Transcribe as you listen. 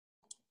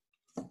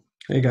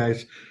Hey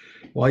guys,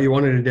 well, you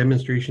wanted a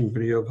demonstration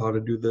video of how to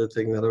do the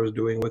thing that I was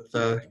doing with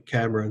the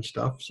camera and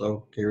stuff,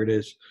 so here it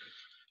is.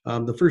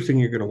 The first thing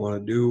you're going to want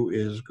to do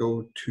is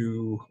go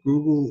to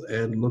Google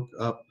and look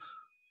up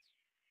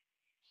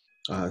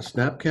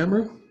Snap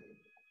Camera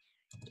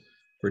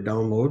for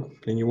download,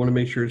 and you want to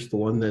make sure it's the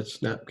one that's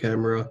Snap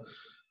Camera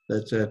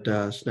that's at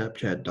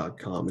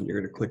snapchat.com, and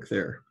you're going to click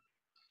there.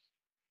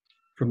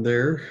 From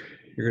there,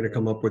 you're going to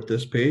come up with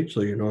this page,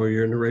 so you know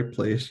you're in the right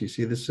place. You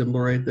see the symbol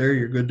right there,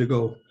 you're good to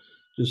go.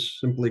 Just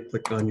simply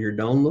click on your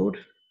download.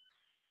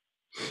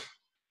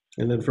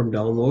 And then from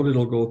download,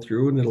 it'll go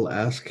through and it'll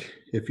ask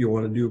if you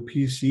want to do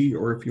PC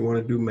or if you want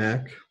to do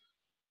Mac.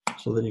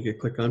 So then you can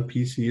click on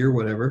PC or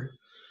whatever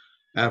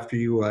after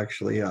you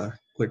actually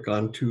click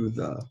onto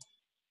the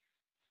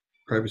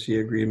privacy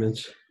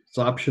agreements. It's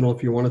optional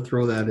if you want to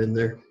throw that in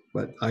there,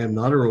 but I am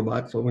not a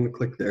robot, so I'm going to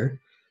click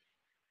there.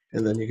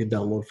 And then you can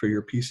download for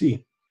your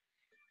PC.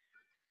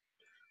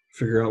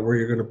 Figure out where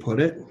you're going to put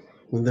it.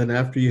 And then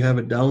after you have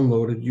it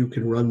downloaded, you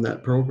can run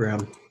that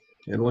program.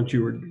 And once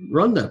you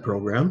run that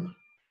program,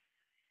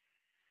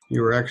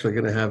 you are actually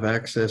going to have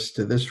access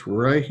to this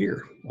right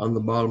here on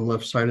the bottom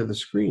left side of the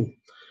screen.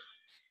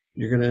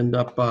 You're going to end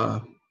up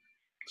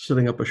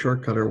setting up a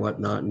shortcut or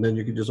whatnot, and then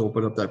you can just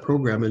open up that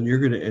program and you're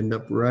going to end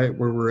up right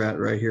where we're at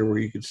right here where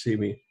you can see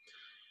me.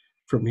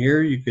 From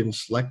here, you can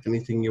select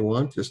anything you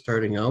want, just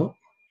starting out.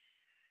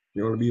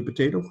 You want to be a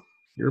potato?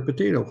 You're a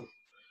potato.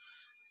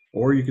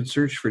 Or you can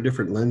search for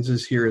different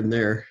lenses here and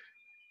there,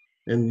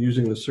 and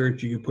using the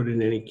search, you can put in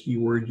any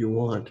keyword you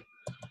want.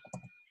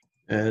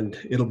 And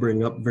it'll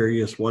bring up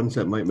various ones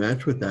that might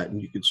match with that,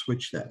 and you could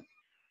switch that.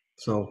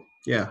 So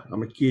yeah,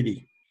 I'm a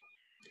kitty.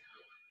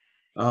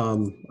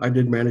 I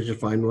did manage to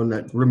find one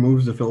that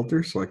removes the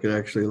filter so I could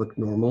actually look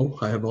normal.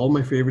 I have all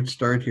my favorites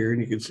starred here, and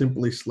you can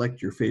simply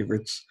select your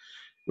favorites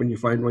when you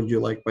find one you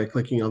like by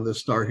clicking on the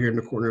star here in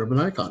the corner of an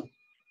icon.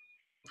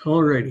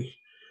 Alrighty.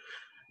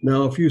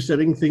 Now, a few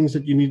setting things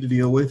that you need to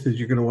deal with is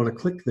you're going to want to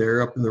click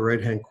there up in the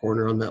right-hand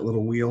corner on that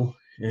little wheel,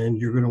 and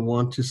you're going to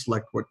want to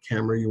select what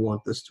camera you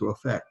want this to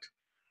affect.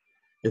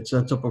 It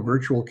sets up a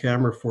virtual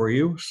camera for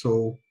you,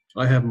 so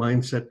I have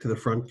mine set to the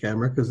front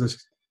camera because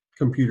this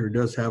computer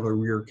does have a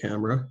rear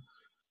camera.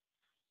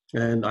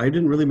 And I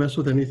didn't really mess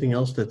with anything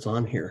else that's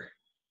on here.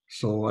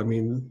 So, I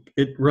mean,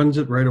 it runs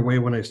it right away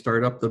when I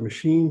start up the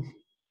machine.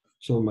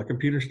 So my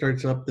computer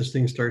starts up, this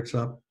thing starts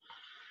up.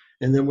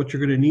 And then what you're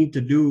going to need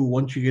to do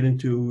once you get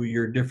into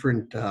your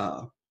different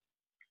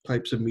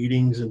types of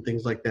meetings and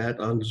things like that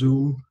on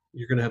Zoom,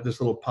 you're going to have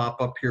this little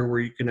pop-up here where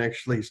you can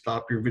actually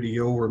stop your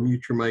video or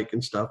mute your mic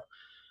and stuff.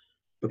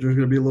 But there's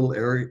going to be a little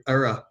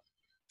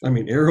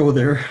arrow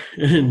there,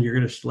 and you're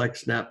going to select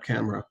Snap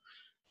Camera.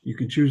 You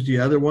can choose the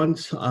other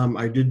ones.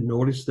 I did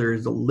notice there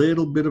is a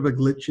little bit of a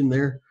glitch in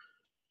there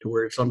to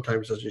where it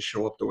sometimes doesn't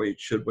show up the way it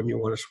should when you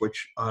want to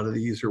switch out of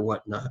these or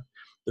whatnot.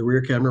 The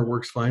rear camera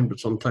works fine, but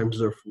sometimes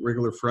the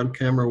regular front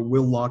camera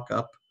will lock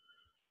up.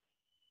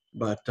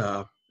 But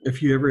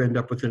if you ever end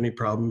up with any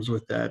problems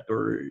with that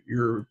or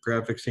your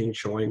graphics ain't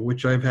showing,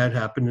 which I've had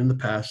happen in the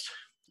past,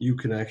 you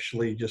can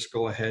actually just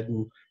go ahead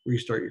and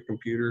restart your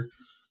computer,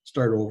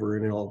 start over,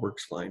 and it all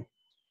works fine.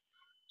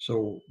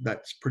 So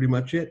that's pretty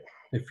much it.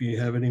 If you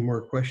have any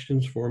more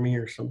questions for me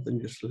or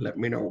something, just let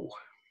me know.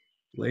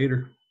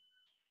 Later.